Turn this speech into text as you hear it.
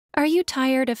Are you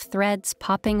tired of threads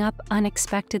popping up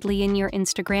unexpectedly in your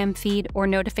Instagram feed or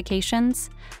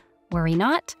notifications? Worry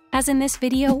not, as in this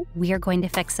video, we are going to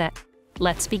fix it.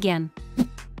 Let's begin.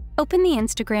 Open the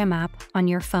Instagram app on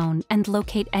your phone and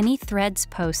locate any Threads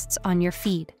posts on your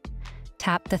feed.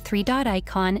 Tap the three-dot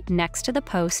icon next to the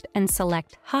post and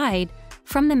select Hide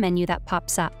from the menu that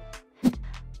pops up.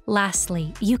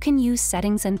 Lastly, you can use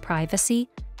Settings and Privacy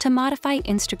to modify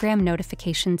Instagram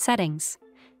notification settings.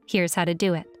 Here's how to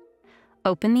do it.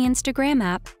 Open the Instagram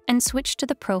app and switch to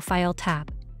the Profile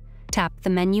tab. Tap the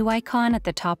menu icon at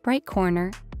the top right corner,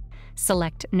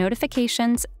 select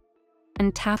Notifications,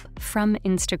 and tap From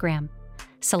Instagram.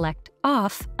 Select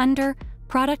Off under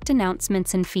Product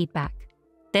Announcements and Feedback.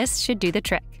 This should do the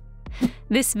trick.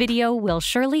 This video will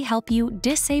surely help you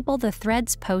disable the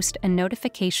Threads post and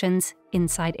notifications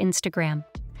inside Instagram.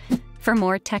 For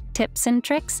more tech tips and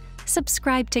tricks,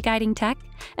 subscribe to Guiding Tech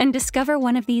and discover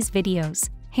one of these videos,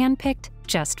 handpicked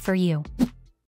just for you.